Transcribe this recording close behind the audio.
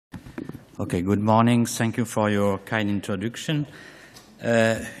Okay, good morning. Thank you for your kind introduction.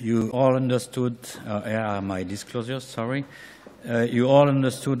 You all understood, here are my disclosures, sorry. You all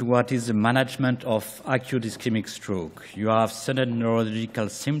understood what is the management of acute ischemic stroke. You have certain neurological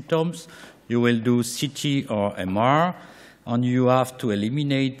symptoms. You will do CT or MR, and you have to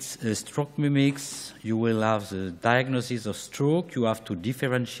eliminate stroke mimics. You will have the diagnosis of stroke. You have to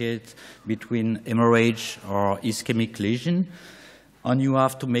differentiate between hemorrhage or ischemic lesion. And you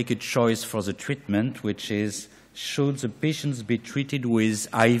have to make a choice for the treatment, which is, should the patients be treated with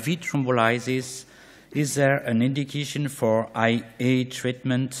IV thrombolysis? Is there an indication for IA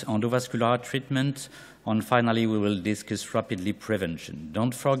treatment, endovascular treatment? And finally, we will discuss rapidly prevention.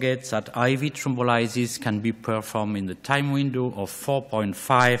 Don't forget that IV thrombolysis can be performed in the time window of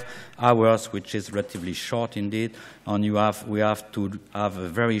 4.5 hours, which is relatively short indeed. And we have to have a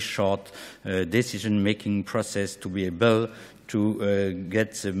very short decision-making process to be able to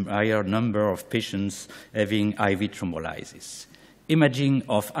get a higher number of patients having IV thrombolysis. Imaging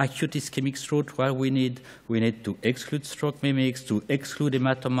of acute ischemic stroke, what we need to exclude stroke mimics, to exclude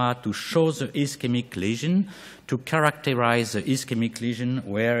hematoma, to show the ischemic lesion, to characterize the ischemic lesion,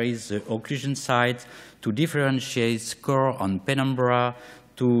 where is the occlusion site, to differentiate score on penumbra,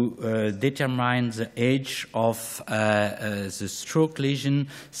 to determine the age of the stroke lesion,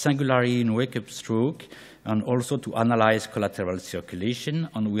 singularly in wake-up stroke, and also to analyze collateral circulation.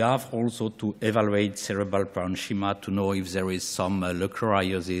 And we have also to evaluate cerebral parenchyma to know if there is some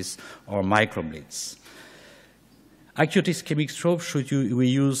leukorrhiosis or microbleeds. Acute ischemic stroke, we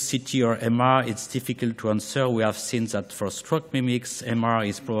use CT or MR? It's difficult to answer. We have seen that for stroke mimics, MR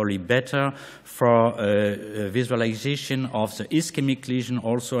is probably better. For visualization of the ischemic lesion,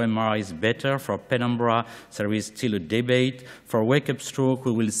 also MR is better. For penumbra, there is still a debate. For wake-up stroke,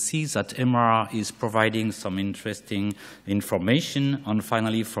 we will see that MR is providing some interesting information. And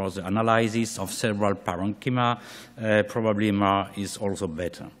finally, for the analysis of cerebral parenchyma, probably MR is also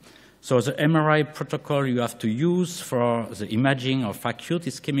better. So the MRI protocol you have to use for the imaging of acute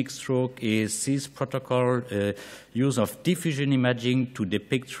ischemic stroke is this protocol, use of diffusion imaging to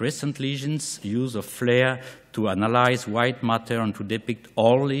depict recent lesions, use of FLAIR to analyze white matter and to depict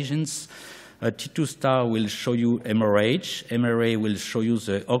all lesions. T2 star will show you hemorrhage, MRA will show you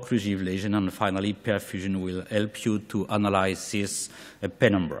the occlusive lesion, and finally perfusion will help you to analyze this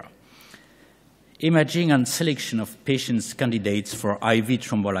penumbra. Imaging and selection of patients candidates for IV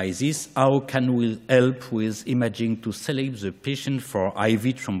thrombolysis. How can we help with imaging to select the patient for IV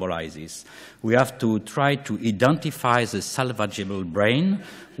thrombolysis? We have to try to identify the salvageable brain.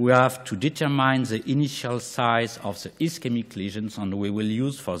 We have to determine the initial size of the ischemic lesions, and we will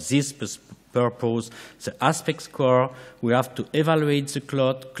use for this purpose the aspect score. We have to evaluate the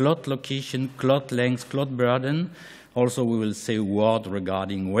clot location, clot length, clot burden. Also, we will say a word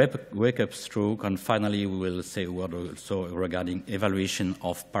regarding wake-up stroke, and finally, we will say a word also regarding evaluation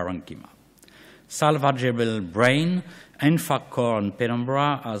of parenchyma. Salvageable brain, infarct core and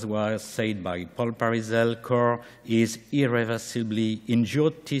penumbra, as was said by Paul Parizel, core is irreversibly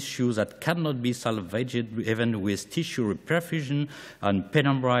injured tissue that cannot be salvaged even with tissue reperfusion, and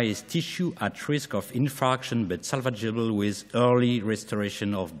penumbra is tissue at risk of infarction but salvageable with early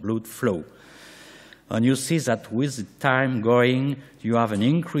restoration of blood flow. And you see that with the time going, you have an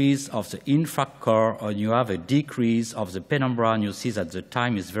increase of the infarct core, and you have a decrease of the penumbra, and you see that the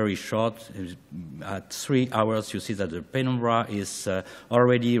time is very short. At 3 hours, you see that the penumbra is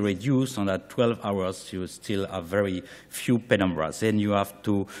already reduced, and at 12 hours, you still have very few penumbras. Then you have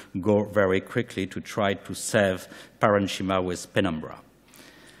to go very quickly to try to save parenchyma with penumbra.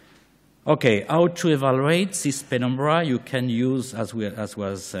 Okay, how to evaluate this penumbra? You can use, as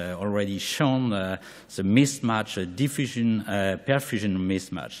was already shown, the mismatch, diffusion, perfusion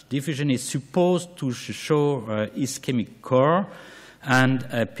mismatch. Diffusion is supposed to show ischemic core, and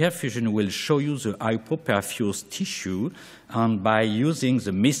perfusion will show you the hypoperfused tissue, and by using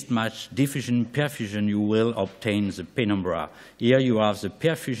the mismatch diffusion perfusion, you will obtain the penumbra. Here you have the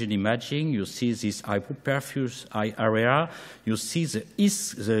perfusion imaging. You see this hypoperfused area. You see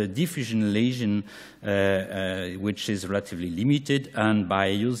the diffusion lesion, which is relatively limited, and by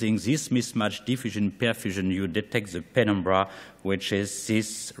using this mismatch diffusion perfusion, you detect the penumbra, which is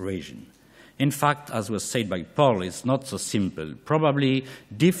this region. In fact, as was said by Paul, it's not so simple. Probably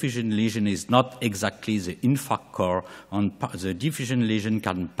diffusion lesion is not exactly the infarct core, and the diffusion lesion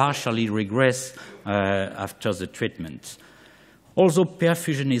can partially regress after the treatment. Although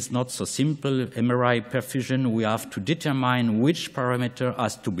perfusion is not so simple, MRI perfusion, we have to determine which parameter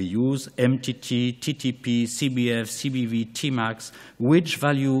has to be used, MTT, TTP, CBF, CBV, Tmax, which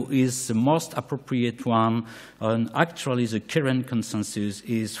value is the most appropriate one, and actually the current consensus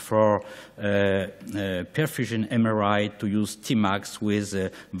is for perfusion MRI to use Tmax with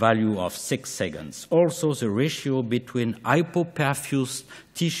a value of 6 seconds. Also, the ratio between hypoperfused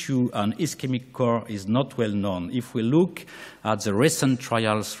tissue and ischemic core is not well known. If we look at the recent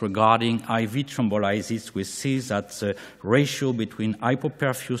trials regarding IV thrombolysis, we see that the ratio between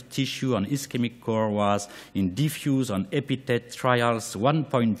hypoperfused tissue and ischemic core was in diffuse and epithet trials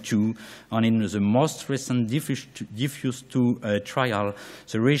 1.2, and in the most recent diffuse 2 trial,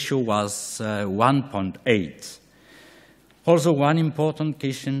 the ratio was 1.8. Also, one important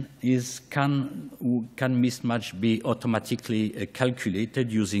question is, can mismatch be automatically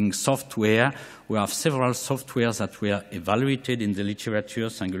calculated using software? We have several softwares that were evaluated in the literature.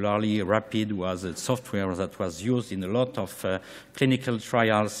 Singularly Rapid was a software that was used in a lot of clinical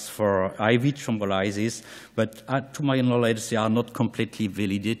trials for IV thrombolysis, but to my knowledge, they are not completely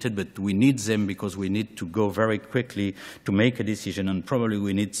validated, but we need them because we need to go very quickly to make a decision, and probably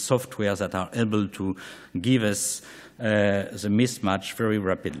we need softwares that are able to give us the mismatch very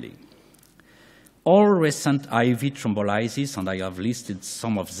rapidly. All recent IV thrombolysis, and I have listed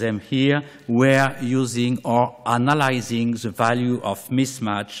some of them here, were using or analyzing the value of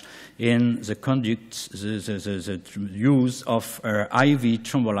mismatch in the conduct, the use of IV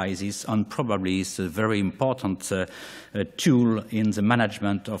thrombolysis, and probably is a very important tool in the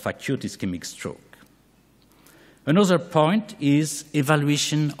management of acute ischemic stroke. Another point is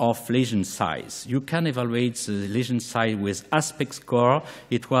evaluation of lesion size. You can evaluate the lesion size with aspect score.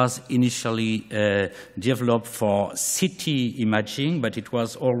 It was initially developed for CT imaging, but it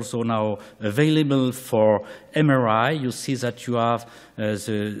was also now available for MRI. You see that you have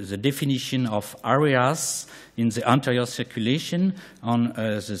the definition of areas in the anterior circulation, and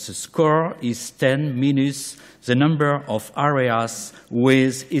the score is 10 minus the number of areas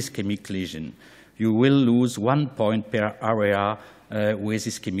with ischemic lesion. You will lose 1 point per area with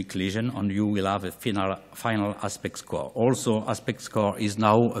ischemic lesion, and you will have a final aspect score. Also, aspect score is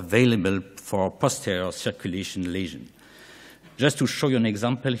now available for posterior circulation lesion. Just to show you an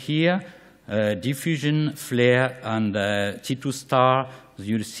example here, diffusion, flare, and T2 star.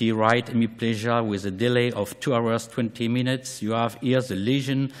 You see right hemiplegia with a delay of 2 hours, 20 minutes. You have here the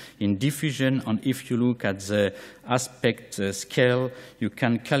lesion in diffusion, and if you look at the aspect scale, you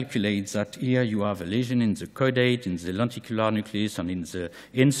can calculate that here you have a lesion in the caudate, in the lenticular nucleus, and in the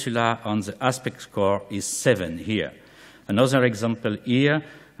insula, and the aspect score is 7 here. Another example here,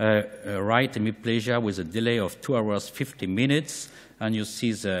 right hemiplegia with a delay of 2 hours, 50 minutes. And you see,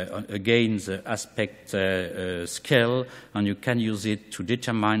 again, the aspect scale, and you can use it to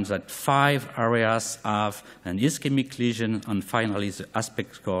determine that 5 areas have an ischemic lesion, and finally the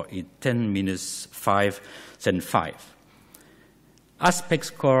aspect score is 10 minus 5, then 5. Aspect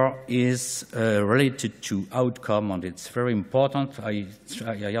score is related to outcome, and it's very important. I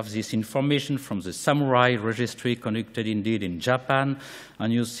have this information from the Samurai registry conducted indeed in Japan,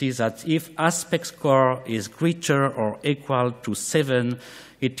 and you see that if aspect score is greater or equal to 7,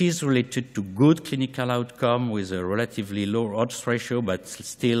 it is related to good clinical outcome with a relatively low odds ratio, but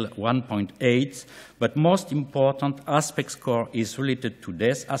still 1.8. But most important, aspect score is related to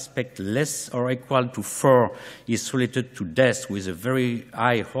death. Aspect less or equal to 4 is related to death with a very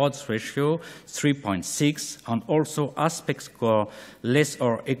high odds ratio, 3.6. And also aspect score less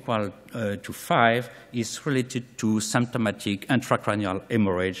or equal to 5 is related to symptomatic intracranial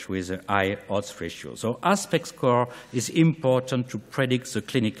hemorrhage with a high odds ratio. So aspect score is important to predict the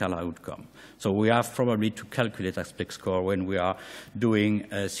clinical outcome. So we have probably to calculate aspect score when we are doing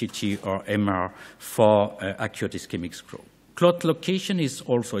CT or MR for acute ischemic stroke. Clot location is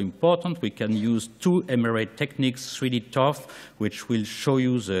also important. We can use 2 MRA techniques, 3D TOF, which will show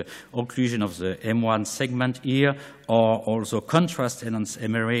you the occlusion of the M1 segment here, or also contrast-enhanced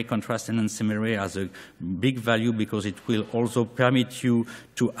MRA. Contrast-enhanced MRA has a big value because it will also permit you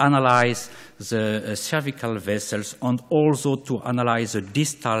to analyze the cervical vessels and also to analyze the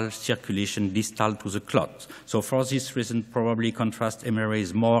distal circulation, distal to the clot. So for this reason, probably contrast MRA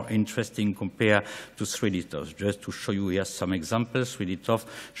is more interesting compared to 3D TOF. Just to show you here some examples, 3D TOF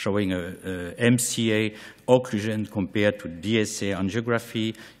showing a MCA occlusion compared to DSA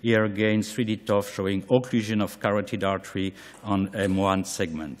angiography. Here again, 3D TOF showing occlusion of carotid artery on M1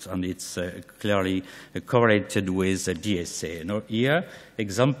 segment, and it's clearly correlated with DSA. Now here,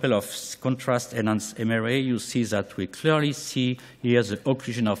 example of contrast-enhanced MRA, you see that we clearly see here the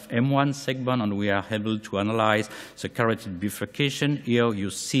occlusion of M1 segment, and we are able to analyze the carotid bifurcation. Here you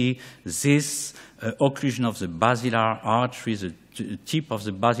see this occlusion of the basilar artery, the tip of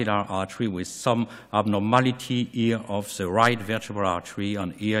the basilar artery with some abnormality here of the right vertebral artery,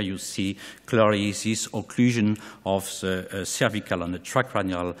 and here you see clearly this occlusion of the cervical and the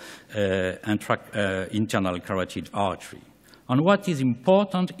tracranial internal carotid artery. And what is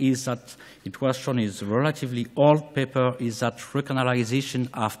important is that it was shown in a relatively old paper is that recanalization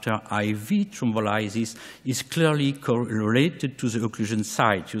after IV thrombolysis is clearly correlated to the occlusion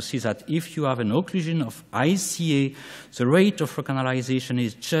site. You see that if you have an occlusion of ICA, the rate of recanalization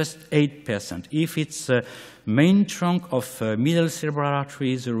is just 8%. If it's a main trunk of middle cerebral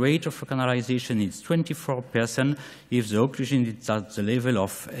artery, the rate of recanalization is 24%. If the occlusion is at the level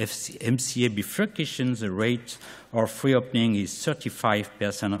of MCA bifurcation, the rate of reopening is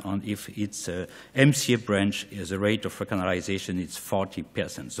 35%, and if it's a MCA branch, the rate of recanalization is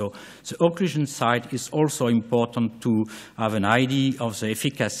 40%. So the occlusion site is also important to have an idea of the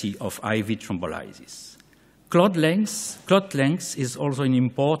efficacy of IV thrombolysis. Clot length is also an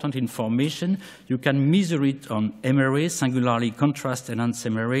important information. You can measure it on MRA, singularly contrast-enhanced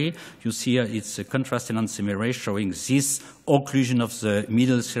MRA. You see it's a contrast-enhanced MRA showing this occlusion of the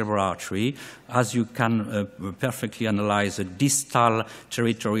middle cerebral artery. As you can perfectly analyze the distal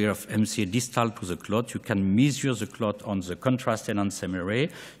territory of MCA distal to the clot, you can measure the clot on the contrast-enhanced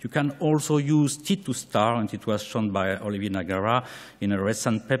MRA. You can also use T2 star, and it was shown by Olivier Nagara in a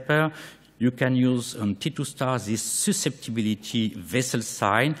recent paper. You can use on T2 star this susceptibility vessel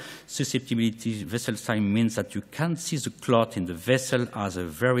sign. Susceptibility vessel sign means that you can see the clot in the vessel as a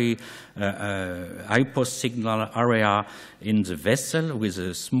very hyposignal area in the vessel with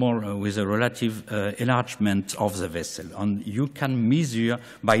a small, with a relative enlargement of the vessel. And you can measure,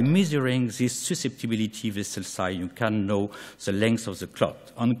 by measuring this susceptibility vessel sign, you can know the length of the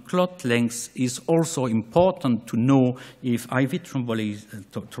clot. And clot length is also important to know if IV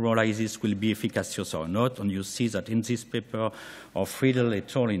thrombolysis will be efficacious or not. And you see that in this paper of Friedel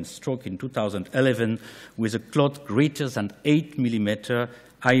et al. In Stroke in 2011, with a clot greater than 8 millimeter,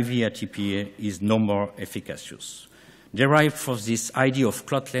 IV RTPA is no more efficacious. Derived from this idea of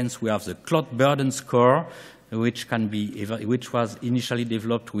clot length, we have the clot burden score, which was initially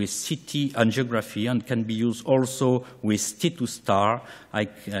developed with CT angiography and can be used also with T2 star. I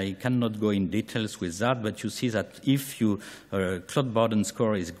cannot go in details with that, but you see that if your clot burden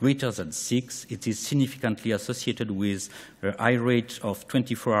score is greater than 6, it is significantly associated with a high rate of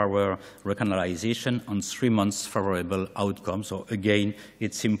 24-hour recanalization and 3 months favorable outcome. So again,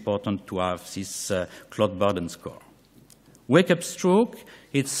 it's important to have this clot burden score. Wake-up stroke,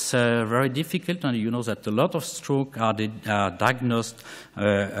 it's very difficult, and you know that a lot of stroke are diagnosed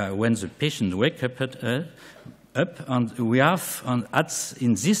when the patient wakes up, and we have,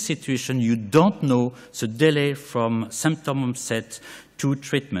 in this situation, you don't know the delay from symptom onset to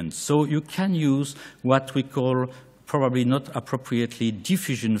treatment. So you can use what we call, probably not appropriately,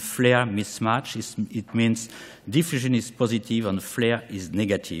 diffusion flare mismatch. It means diffusion is positive and flare is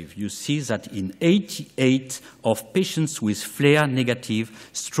negative. You see that in 88 of patients with flare negative,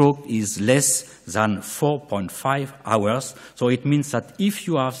 stroke is less than 4.5 hours. So it means that if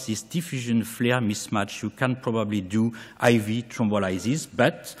you have this diffusion flare mismatch, you can probably do IV thrombolysis,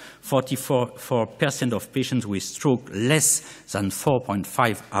 but 44% of patients with stroke less than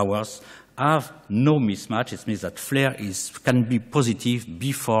 4.5 hours have no mismatch. It means that flare can be positive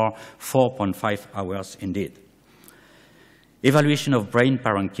before 4.5 hours indeed. Evaluation of brain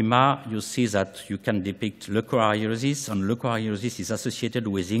parenchyma, you see that you can depict leukoariosis, and leukoariosis is associated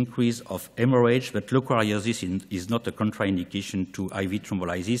with increase of hemorrhage, but leukoariosis is not a contraindication to IV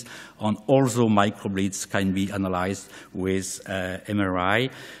thrombolysis, and also microbleeds can be analyzed with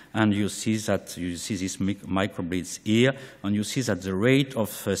MRI. And you see these microbleeds here, and you see that the rate of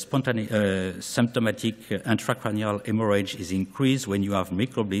symptomatic intracranial hemorrhage is increased when you have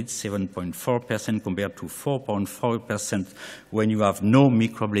microbleeds, 7.4% compared to 4.4% when you have no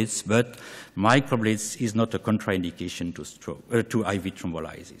microbleeds, but microbleeds is not a contraindication to stroke, to IV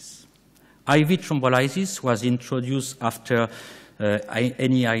thrombolysis. IV thrombolysis was introduced after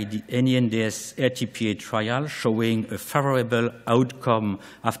any NDS RTPA trial showing a favorable outcome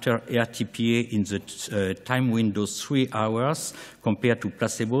after RTPA in the time window 3 hours compared to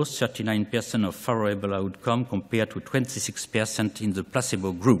placebo, 39% of favorable outcome compared to 26% in the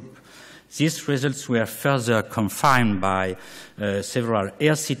placebo group. These results were further confirmed by several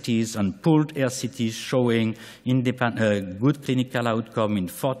RCTs and pooled RCTs showing good clinical outcome in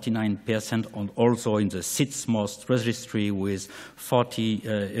 49% and also in the sixth most registry with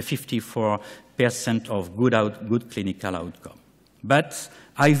 54% of good clinical outcome. But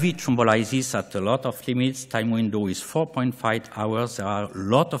IV thrombolysis at a lot of limits. Time window is 4.5 hours. There are a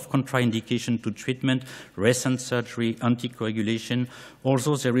lot of contraindication to treatment, recent surgery, anticoagulation.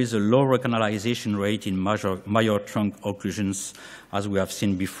 Also, there is a low recanalization rate in major trunk occlusions, as we have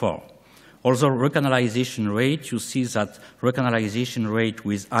seen before. Also, recanalization rate, you see that recanalization rate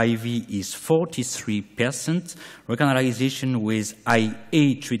with IV is 43%. Recanalization with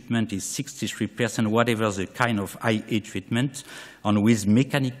IA treatment is 63%, whatever the kind of IA treatment. And with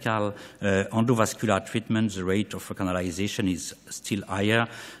mechanical endovascular treatment, the rate of recanalization is still higher,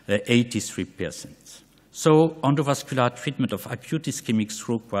 83%. So, endovascular treatment of acute ischemic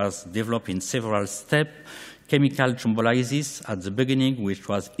stroke was developed in several steps. Chemical thrombolysis at the beginning, which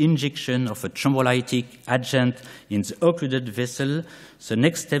was injection of a thrombolytic agent in the occluded vessel. The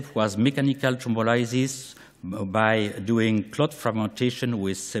next step was mechanical thrombolysis by doing clot fragmentation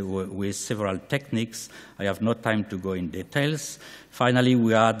with several techniques. I have no time to go in details. Finally,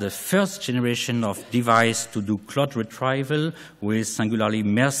 we are the first generation of device to do clot retrieval with singularly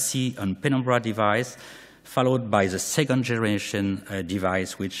Mercy and Penumbra device, followed by the second generation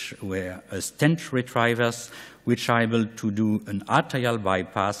device, which were stent retrievers, which are able to do an arterial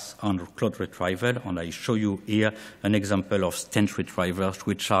bypass on clot retrieval. And I show you here an example of stent retrievers,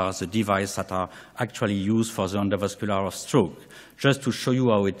 which are the devices that are actually used for the endovascular of stroke. Just to show you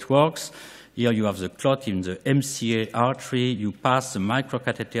how it works, here you have the clot in the MCA artery. You pass the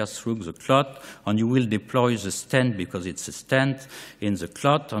microcatheter through the clot, and you will deploy the stent, because it's a stent, in the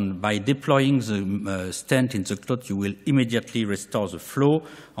clot. And by deploying the stent in the clot, you will immediately restore the flow.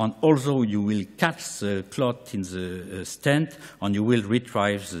 And also, you will catch the clot in the stent, and you will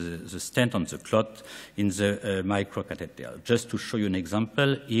retrieve the stent on the clot in the microcatheter. Just to show you an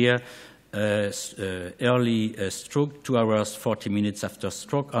example, here, early stroke, 2 hours, 40 minutes after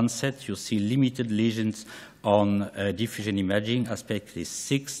stroke onset, you see limited lesions on diffusion imaging, aspect is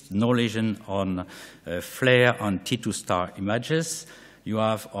 6, no lesion on flare on T2 star images. You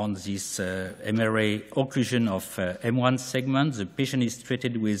have on this MRA occlusion of M1 segment. The patient is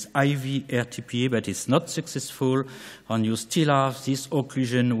treated with IV RTPA, but it's not successful. And you still have this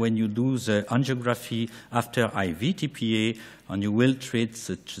occlusion when you do the angiography after IV TPA, and you will treat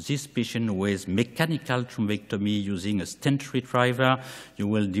this patient with mechanical thrombectomy using a stent retriever. You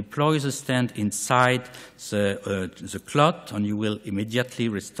will deploy the stent inside the clot, and you will immediately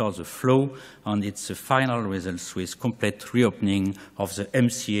restore the flow, and it's the final results with complete reopening of the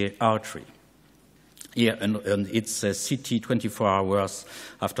MCA artery. Here, and it's CT 24 hours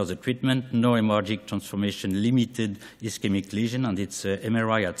after the treatment, no hemorrhagic transformation, limited ischemic lesion, and it's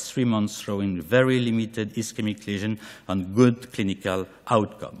MRI at 3 months showing very limited ischemic lesion and good clinical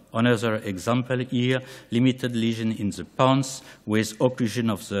outcome. Another example here, limited lesion in the pons with occlusion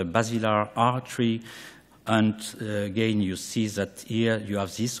of the basilar artery. And again, you see that here you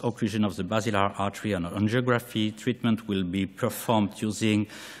have this occlusion of the basilar artery, and angiography treatment will be performed using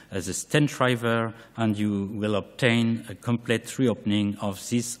the stent driver, and you will obtain a complete reopening of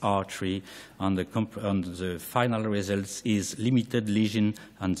this artery. And the final results is limited lesion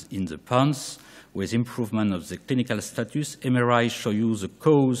and in the pons with improvement of the clinical status. MRI show you the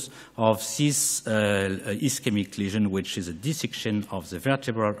cause of this ischemic lesion, which is a dissection of the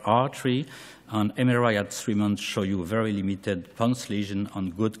vertebral artery. And MRI at 3 months show you very limited pons lesion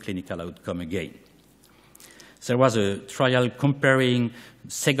and good clinical outcome again. There was a trial comparing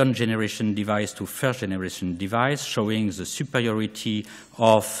second-generation device to first-generation device, showing the superiority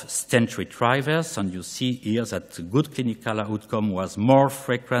of stent retrievers. And you see here that good clinical outcome was more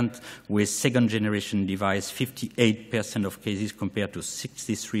frequent with second-generation device, 58% of cases compared to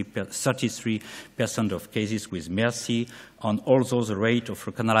 33% of cases with Mercy. And also the rate of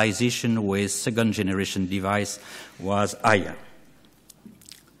recanalization with second-generation device was higher.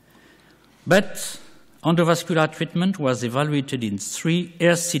 But endovascular treatment was evaluated in 3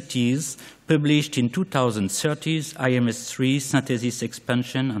 RCTs published in 2013, IMS3, synthesis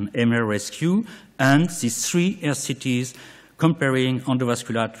expansion, and MR rescue. And these 3 RCTs comparing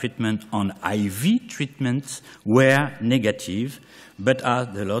endovascular treatment and IV treatment were negative, but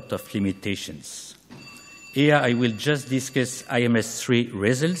had a lot of limitations. Here I will just discuss IMS3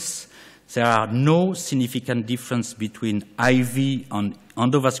 results. there are no significant difference between IV and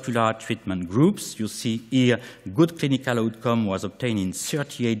endovascular treatment groups. You see here, good clinical outcome was obtained in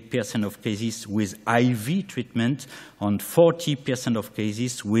 38% of cases with IV treatment and 40% of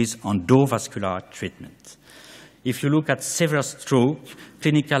cases with endovascular treatment. If you look at severe stroke,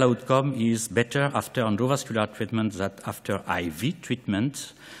 clinical outcome is better after endovascular treatment than after IV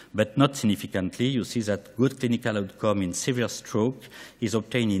treatment, but not significantly. You see that good clinical outcome in severe stroke is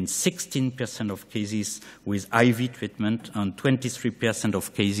obtained in 16% of cases with IV treatment and 23%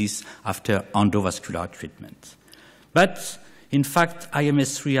 of cases after endovascular treatment. But in fact,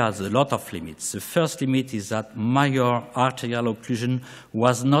 IMS3 has a lot of limits. The first limit is that major arterial occlusion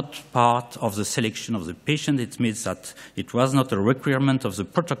was not part of the selection of the patient. It means that it was not a requirement of the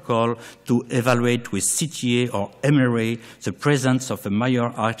protocol to evaluate with CTA or MRA the presence of a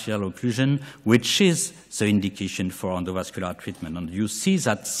major arterial occlusion, which is the indication for endovascular treatment. And you see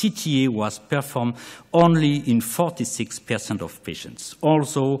that CTA was performed only in 46% of patients.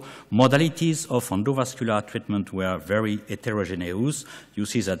 Also, modalities of endovascular treatment were very heterogeneous. You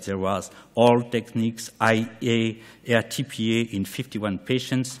see that there was all techniques, IA, RTPA in 51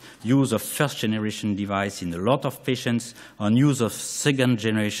 patients, use of first-generation device in a lot of patients, and use of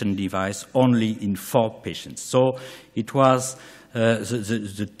second-generation device only in 4 patients. So it was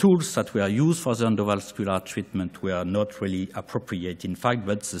the tools that were used for the endovascular treatment were not really appropriate, in fact,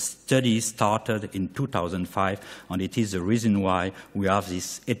 but the study started in 2005, and it is the reason why we have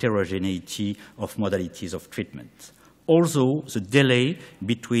this heterogeneity of modalities of treatment. Also, the delay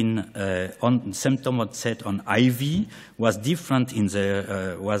between symptom onset on IV was different in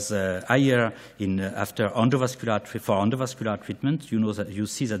the higher in after endovascular for endovascular treatment. You know that you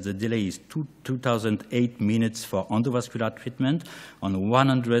see that the delay is 2008 minutes for endovascular treatment and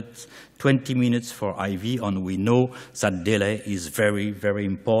 120 minutes for IV, and we know that delay is very, very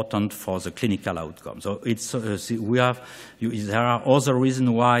important for the clinical outcome. So it's there are other reasons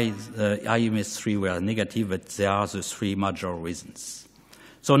why IMS3 were negative, but there are the 3 major reasons.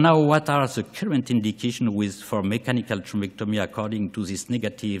 So now what are the current indications for mechanical thrombectomy according to these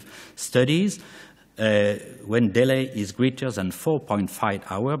negative studies? When delay is greater than 4.5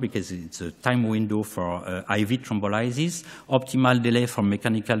 hours, because it's a time window for IV thrombolysis. Optimal delay for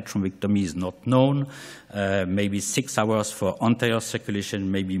mechanical thrombectomy is not known. Maybe 6 hours for anterior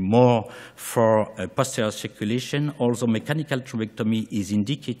circulation, maybe more for posterior circulation. Also, mechanical thrombectomy is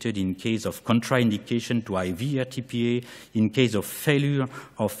indicated in case of contraindication to IV RTPA, in case of failure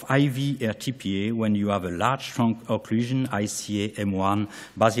of IV RTPA, when you have a large trunk occlusion, ICA, M1,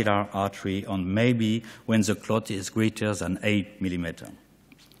 basilar artery, and maybe when the clot is greater than 8 millimeters.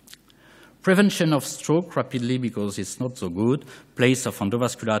 Prevention of stroke rapidly, because it's not so good. Place of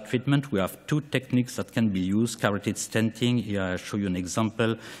endovascular treatment, we have 2 techniques that can be used. Carotid stenting, here I show you an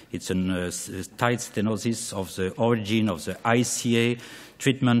example. It's a tight stenosis of the origin of the ICA.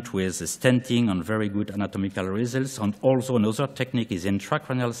 Treatment with stenting and very good anatomical results. And also another technique is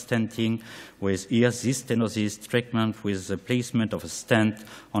intracranial stenting with here this stenosis treatment with the placement of a stent,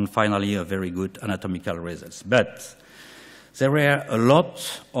 and finally a very good anatomical results. But there were a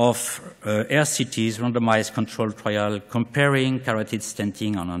lot of RCTs, randomized controlled trial, comparing carotid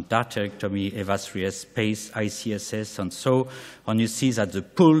stenting and endarterectomy, EVAS-3S, PACE, ICSS, and so on. You see that the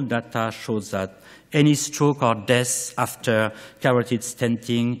pooled data shows that any stroke or death after carotid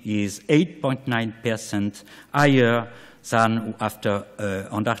stenting is 8.9% higher than after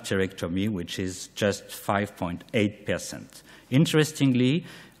endarterectomy, which is just 5.8%. Interestingly,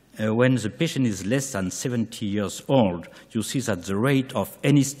 when the patient is less than 70 years old, you see that the rate of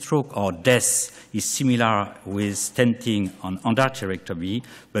any stroke or death is similar with stenting on endarterectomy,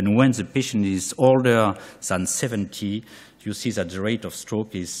 but when the patient is older than 70, you see that the rate of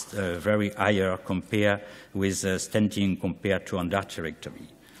stroke is very higher compared with stenting compared to endarterectomy.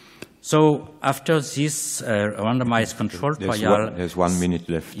 So after this randomized control trial... There's 1 minute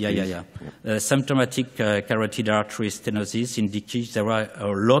left. Yeah. Symptomatic carotid artery stenosis indicates there are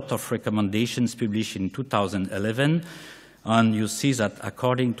a lot of recommendations published in 2011. And you see that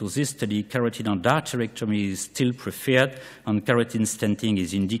according to this study, carotid endarterectomy is still preferred, and carotid stenting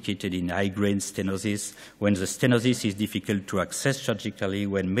is indicated in high-grade stenosis when the stenosis is difficult to access surgically,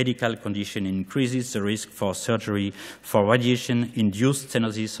 when medical condition increases the risk for surgery, for radiation-induced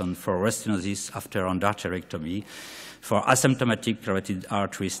stenosis, and for restenosis after endarterectomy. For asymptomatic carotid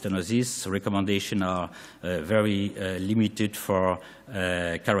artery stenosis, recommendations are very limited for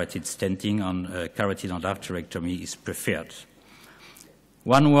carotid stenting, and carotid endarterectomy is preferred.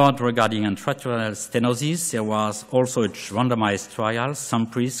 One word regarding intraarterial stenosis. There was also a randomized trial,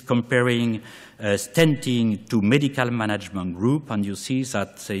 SAMPRIS, comparing stenting to medical management group, and you see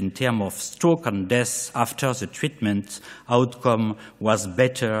that in terms of stroke and death after the treatment, outcome was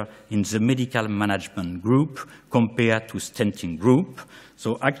better in the medical management group compared to stenting group.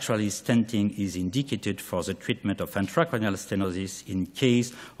 So actually, stenting is indicated for the treatment of intracranial stenosis in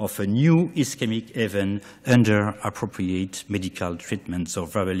case of a new ischemic event under appropriate medical treatment, so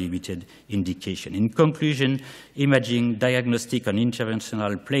very limited indication. In conclusion, imaging, diagnostic, and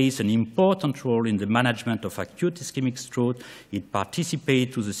interventional plays an important role in the management of acute ischemic stroke. It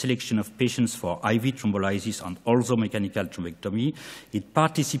participates to the selection of patients for IV thrombolysis and also mechanical thrombectomy. It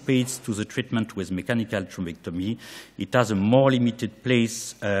participates to the treatment with mechanical thrombectomy. It has a more limited place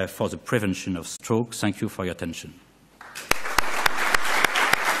for the prevention of stroke. Thank you for your attention.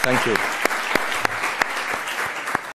 Thank you.